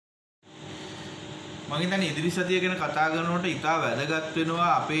මම හිතන්නේ ඉදිරි සතිය ගැන කතා කරනකොට ඉතා වැදගත්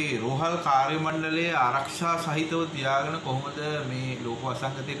වෙනවා අපේ රෝහල් කාර්ය මණ්ඩලයේ ආරක්ෂා සහිතව තියාගෙන කොහොමද මේ ලෝක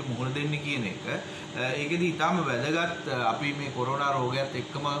වසංගතයට මුහුණ දෙන්නේ කියන එක. ඒකෙදි ඉතාම වැදගත් අපි මේ කොරෝනා රෝගයත්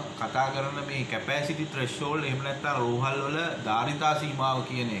එක්කම කතා කරන මේ කැපැසිටි ත්‍රෙෂෝල්ඩ් එහෙම නැත්නම් රෝහල් වල ධාරිතා සීමාව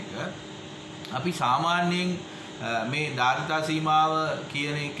කියන එක. අපි සාමාන්‍යයෙන් මේ ධාරිතා සීමාව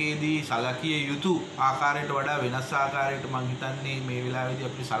කියන එකේදී සලකිය යුතු ආකාරයට වඩා වෙනස් ආකාරයකට මම හිතන්නේ මේ වෙලාවේදී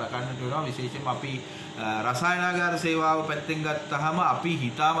අපිට සලකන්නට වෙනවා. විශේෂයෙන්ම අපි රසායනාගාර සේවාව පැත්තෙන් ගත්තාම අපි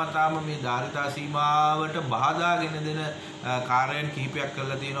හිතාමතාම මේ ධාරිතා සීමාවට බාධාගෙන දෙන කාර්යයන් කිහිපයක්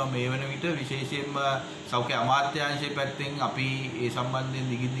කරලා තියෙනවා මේ වෙන විට. විශේෂයෙන්ම සෞඛ්‍ය අමාත්‍යාංශයේ පැත්තෙන් අපි ඒ සම්බන්ධයෙන්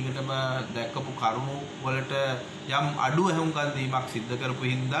දිගින් දිගටම දැක්කපු කරුණු වලට යම් අඩු ඇහුම්කන් දීමක් සිද්ධ කරපු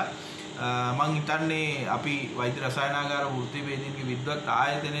හින්දා මං හිතන්නේ අපි වෛද්‍ය රසායනාගාර වෘත්තිවේදීන්ගේ විද්වත්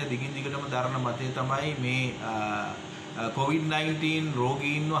ආයතනය දිගින් දිගටම දරන මතය තමයි මේ COVID-19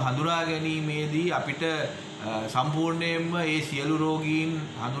 රෝගීන්ව හඳුනා ගැනීමේදී අපිට සම්පූර්ණයෙන්ම මේ සියලු රෝගීන්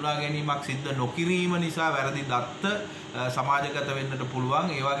හඳුනා ගැනීමක් සිද්ධ නොකිරීම නිසා වැරදි දත්ත සමාජගත වෙන්නට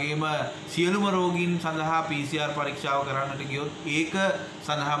පුළුවන්. ඒ වගේම සියලුම රෝගීන් සඳහා PCR පරීක්ෂාව කරන්නට ගියොත් ඒක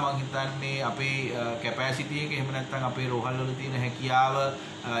සඳහා මම හිතන්නේ අපේ කැපැසිටි එක එහෙම නැත්නම් අපේ රෝහල් වල තියෙන හැකියාව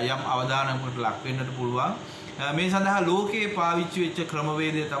යම් අවධානයකට ලක් වෙන්නට පුළුවන්. මේ සඳහා ලෝකයේ පාවිච්චි වෙච්ච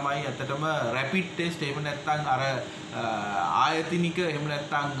ක්‍රමවේදය තමයි ඇත්තටම රැපිඩ් ටෙස්ට් එහෙම නැත්නම් අර ආයතනික එහෙම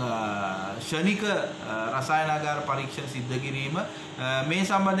නැත්නම් ෂණික රසායනාගාර පරීක්ෂණ සිද්ධ කිරීම. මේ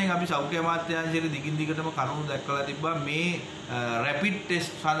සම්බන්ධයෙන් අපි සෞඛ්‍ය අමාත්‍යාංශයේ දිගින් දිගටම කරුණු දැක්වලා තිබ්බා. මේ රැපිඩ්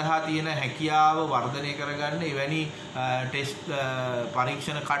ටෙස්ට් සඳහා තියෙන හැකියාව වර්ධනය කරගන්න එවැනි ටෙස්ට්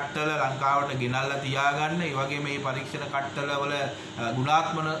පරීක්ෂණ කට්ටල ලංකාවට ගෙනල්ලා තියාගන්න. ඒ වගේම මේ පරීක්ෂණ කට්ටල වල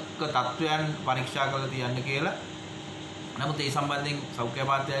ගුණාත්මක තත්වයන් පරීක්ෂා කරලා තියන්න කියලා. නමුත් ඒ සම්බන්ධයෙන් සෞඛ්‍ය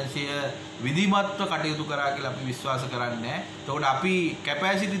අමාත්‍යාංශය විධිමත්ව කටයුතු කරා කියලා අපි විශ්වාස කරන්නේ. එතකොට අපි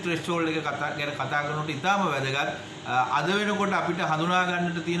කැපැසිටි ත්‍රෙෂෝල්ඩ් එක ගැන කතා කරනකොට ඉතාම වැදගත්. අද වෙනකොට අපිට හඳුනා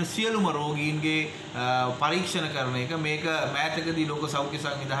ගන්නට තියෙන සියලුම රෝගීන්ගේ පරීක්ෂණ කරන එක මේක මෑතකදී ලෝක සෞඛ්‍ය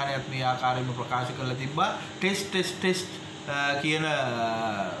සංවිධානයත් මේ ආකාරයෙන්ම ප්‍රකාශ කරලා තිබ්බා. ටෙස්ට් කියන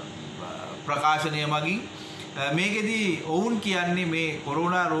ප්‍රකාශනය මගින් මේකෙදී ඔවුන් කියන්නේ මේ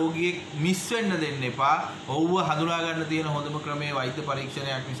කොරෝනා රෝගියෙක් මිස් වෙන්න දෙන්න එපා. ඔව්ව හඳුනා ගන්න තියෙන හොඳම ක්‍රමය වෛද්‍ය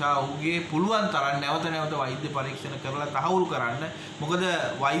පරීක්ෂණයක් නිසා ඔහුගේ පුළුවන් තරම් නැවත නැවත වෛද්‍ය පරීක්ෂණ කරලා තහවුරු කරන්න. මොකද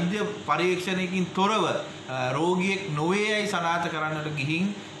වෛද්‍ය පරීක්ෂණයකින් තොරව රෝගියෙක් නොවේයි සනාථ කරන්නට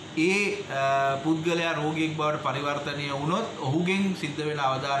ගිහින් ඒ පුද්ගලයා රෝගියෙක් බවට පරිවර්තනය වුණොත් ඔහුගෙන් සිද්ධ වෙන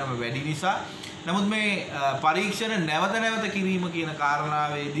අවදානම වැඩි නිසා. නමුත් මේ පරීක්ෂණ නැවත නැවත කිරීම කියන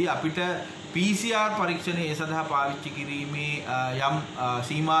කාරණාවේදී අපිට PCR පරීක්ෂණය ඒ සඳහා පාවිච්චි කිරීමේ යම්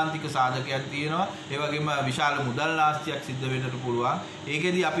සීමාන්තික සාධකයක් තියෙනවා. ඒ වගේම විශාල මුදල් නාස්තියක් සිද්ධ වෙන්නට පුළුවන්.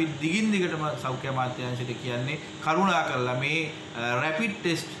 ඒකෙදී අපි දිගින් දිගටම සෞඛ්‍ය අමාත්‍යාංශයට කියන්නේ කරුණා කරලා මේ රැපිඩ්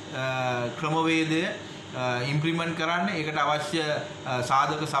ටෙස්ට් ක්‍රමවේදය ඉම්ප්ලිමන්ට් කරන්න. ඒකට අවශ්‍ය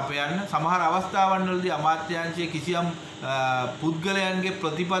සාධක සපයන්න. සමහර අවස්ථාවන් වලදී අමාත්‍යාංශයේ කිසියම් පුද්ගලයන්ගේ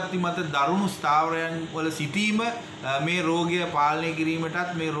ප්‍රතිපත්ති මත දරුණු ස්ථාවරයන් වල සිටීම මේ රෝගය පාලනය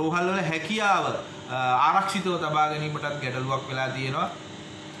කිරීමටත් මේ රෝහල් වල හැකියාව ආරක්ෂිතව තබා ගැනීමටත් ගැටලුවක් වෙලා තියෙනවා.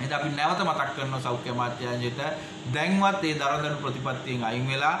 එහෙනම් අපි නැවත මතක් කරනවා සෞඛ්‍ය අමාත්‍යාංශයට දැන්වත් ඒ දරදඬු ප්‍රතිපත්තියෙන් අයින්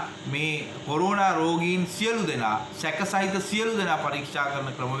වෙලා මේ කොරෝනා රෝගීන් සියලු දෙනා සැකසහිත සියලු දෙනා පරීක්ෂා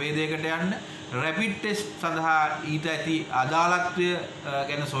කරන ක්‍රමවේදයකට යන්න. රැපිඩ් ටෙස්ට් සඳහා ඊට ඇති අදාළත්වය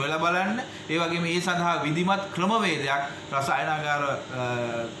ගැන සොයලා බලන්න. ඒ වගේම ඒ සඳහා විධිමත් ක්‍රමවේදයක් රසායනාගාර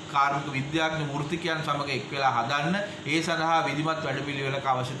කාර්මික විද්‍යාඥ වෘත්තිකයන් සමග එක් වෙලා හදන්න. ඒ සඳහා විධිමත් වැඩපිළිවෙලක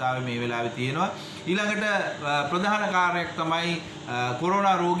අවශ්‍යතාවය මේ වෙලාවේ තියෙනවා. ඊළඟට ප්‍රධාන කාර්යයක් තමයි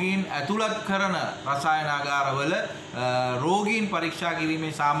කොරෝනා රෝගීන් ඇතුළත් කරන රසායනාගාරවල රෝගීන් පරීක්ෂා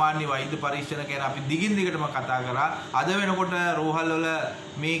කිරීමේ සාමාන්‍ය වෛද්‍ය පරීක්ෂණ ගැන අපි දිගින් දිගටම කතා කරා. අද වෙනකොට රෝහල් වල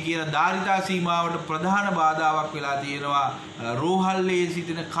මේ කියන ධාරිතා සීමාවට ප්‍රධාන බාධාවක් වෙලා තියෙනවා රෝහල්ලේ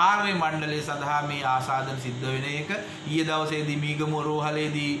සිටින කාර්ය මණ්ඩලය සඳහා මේ ආසාදන සිද්ධ වෙන එක. ඊයේ දවසේදී මීගමුව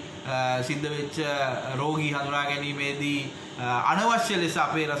රෝහලේදී සිද්ධ වෙච්ච රෝගී හඳුනා ගැනීමේදී අනවශ්‍ය ලෙස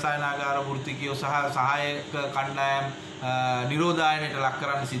අපේ රසායනාගාර වෘත්තිකයෝ සහ සහායක කණ්ඩායම් නිරෝධායනයට ලක්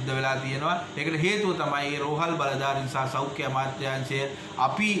කරන්න සිද්ධ වෙලා තියෙනවා. ඒකට හේතුව තමයි මේ රෝහල් බලධාරීන් සහ සෞඛ්‍ය අමාත්‍යාංශය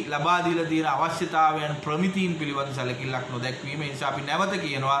අපි ලබා දීලා තියෙන අවශ්‍යතාවයන් ප්‍රමිතීන් පිළිබඳ සැලකිල්ලක් නොදැක්වීම. ඒ නිසා අපි නැවත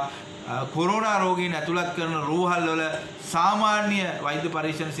කියනවා කොරෝනා රෝගීන් ඇතුළත් කරන රෝහල් වල සාමාන්‍ය වෛද්‍ය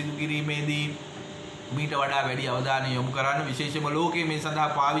පරීක්ෂණ සිදු කිරීමේදී මීට වඩා වැඩි අවධානය යොමු කරන්න. විශේෂයෙන්ම ලෝකයේ මේ සඳහා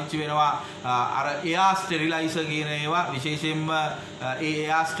පාවිච්චි වෙනවා අර එයාර් ස්ටෙරිලයිසර් කියන ඒවා. විශේෂයෙන්ම ඒ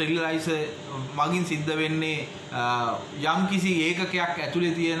එයාර් ස්ටෙරිලයිසර් මගින් සිද්ධ වෙන්නේ යම්කිසි ඒකකයක්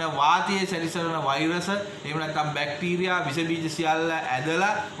ඇතුලේ තියෙන වාතයේ සැරිසරන වෛරස එහෙම නැත්නම් බැක්ටීරියා විස බීජ සියල්ල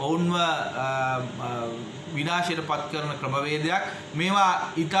ඇදලා ඔවුන්ව විනාශයට පත් කරන ක්‍රමවේදයක්.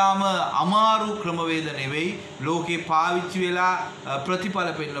 මේවා ඊටාම අමාරු ක්‍රමවේද නෙවෙයි. ලෝකේ පාවිච්චි වෙලා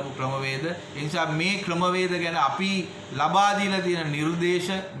ප්‍රතිඵල පෙන්නපු ක්‍රමවේද. ඒ නිසා මේ ක්‍රමවේද ගැන අපි ලබා දීලා තියෙන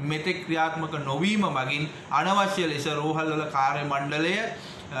නිර්දේශ මෙතෙක් ක්‍රියාත්මක නොවීම මගින් අනවශ්‍ය ලෙස රෝහල් වල කාර්ය මණ්ඩලය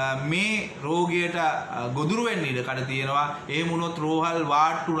මේ රෝගයට ගොදුරු වෙන්න ඉඩ කඩ තියෙනවා. එහෙම වුණොත් රෝහල්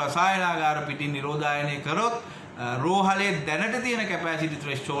වාට්ටු රසායනාගාර පිටින් නිරෝධායනය කරොත් රෝහලේ දැනට තියෙන කැපැසිටි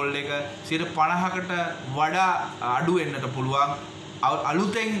ත්‍රෙෂ්හෝල්ඩ් එක 50%කට වඩා අඩු වෙන්නට පුළුවන්.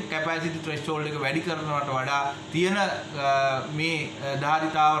 අලුතෙන් කැපැසිටි ත්‍රෙෂ්හෝල්ඩ් එක වැඩි කරනවට වඩා තියෙන මේ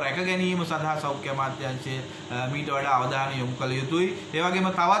ධාරිතාව රැක ගැනීම සඳහා සෞඛ්‍ය අමාත්‍යාංශය මීට වඩා අවධානය යොමු කළ යුතුයි. ඒ වගේම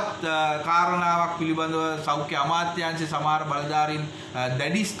තවත් කාරණාවක් පිළිබඳව සෞඛ්‍ය අමාත්‍යාංශයේ සමහර බලධාරීන්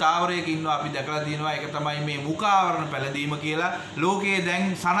දැඩි ස්ථාවරයක ඉන්නවා අපි දැකලා තියෙනවා. ඒක තමයි මේ මුඛ ආවරණ පැළඳීම කියලා. ලෝකයේ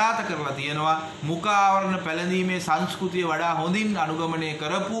දැන් සනාථ කරලා තියෙනවා මුඛ ආවරණ පැළඳීමේ සංස්කෘතිය වඩා හොඳින් අනුගමනය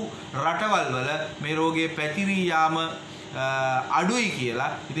කරපු රටවල් වල මේ රෝගයේ පැතිරී යාම අඩුයි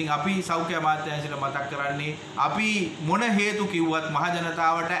කියලා. ඉතින් අපි සෞඛ්‍ය අමාත්‍යාංශයට මතක් කරන්නේ අපි මොන හේතු කිව්වත් මහ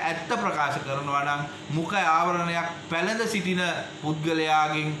ජනතාවට ඇත්ත ප්‍රකාශ කරනවා නම් මුඛ ආවරණයක් පැළඳ සිටින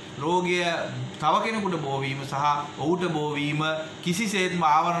පුද්ගලයාගෙන් රෝගය තව කෙනෙකුට බෝවීම සහ ඔහුට බෝවීම කිසිසේත්ම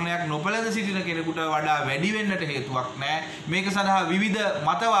ආවරණයක් නොපැළඳ සිටින කෙනෙකුට වඩා වැඩි වෙන්නට හේතුවක් නැහැ. මේක සඳහා විවිධ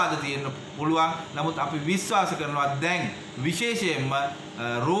මතවාද තියෙන්න පුළුවන්. නමුත් අපි විශ්වාස කරනවා දැන් විශේෂයෙන්ම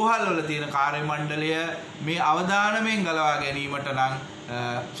රෝහල් වල තියෙන කාර්ය මණ්ඩලය මේ අවදානමෙන් ගලවා ගැනීමට නම්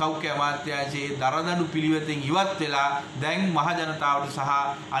සෞඛ්‍ය අමාත්‍යාංශයේ දරදඬු පිළිවෙතින් ඉවත් වෙලා දැන් මහ ජනතාවට සහ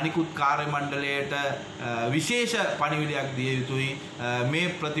අනිකුත් කාර්ය මණ්ඩලයට විශේෂ පණිවිඩයක් දිය යුතුයි.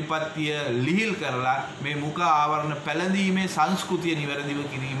 මේ ප්‍රතිපත්තිය ලිහිල් කරලා මේ මුඛ ආවරණ පැළඳීමේ සංස්කෘතිය නිවැරදිව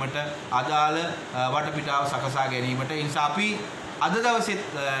කිරීමට අදාළ වටපිටාව සකසා ගැනීමට. ඒ නිසා අපි අද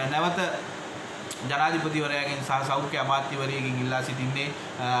දවසෙත් නැවත ජනාධිපතිවරයාගෙන් සහ සෞඛ්‍ය අමාත්‍යවරයෙකුගෙන් ඉල්ලා සිටින්නේ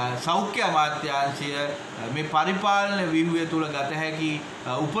සෞඛ්‍ය අමාත්‍යාංශය මේ පරිපාලන ව්‍යුහය තුල ගත හැකි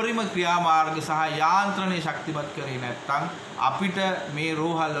උපරිම ක්‍රියාමාර්ග සහ යාන්ත්‍රණය ශක්තිමත් කරේ නැත්නම් අපිට මේ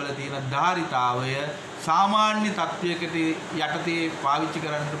රෝහල් වල තියෙන ධාරිතාවය සාමාන්‍ය තත්වයකට යටතේ පාවිච්චි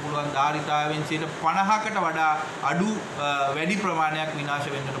කරන්නට පුළුවන් ධාරිතාවෙන් 50%කට වඩා අඩු වැඩි ප්‍රමාණයක් විනාශ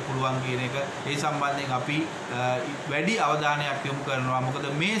වෙන්නට පුළුවන් කියන එක. ඒ සම්බන්ධයෙන් අපි වැඩි අවධානයක් යොමු කරනවා. මොකද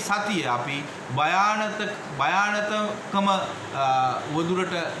මේ සතිය අපි භයානකම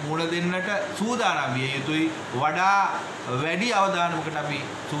වදුරට මුහුණ දෙන්නට සූදානම් විය යුතුයි. වඩා වැඩි අවධානමකට අපි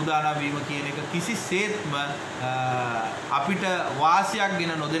සූදානම් වීම කියන එක කිසිසේත්ම අපිට වාසියක්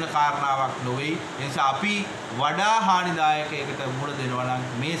ගෙන නොදෙන කාරණාවක් නොවේ. ඒ නිසා අපි වඩා හානිදායකයකට මුහුණ දෙනවා නම්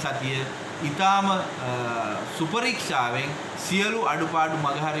මේ සතිය ඊටාම සුපරීක්ෂාවෙන් සියලු අඩුපාඩු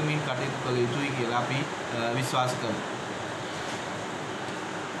මගහරිමින් කටයුතු කළ යුතුයි කියලා අපි විශ්වාස කරනවා.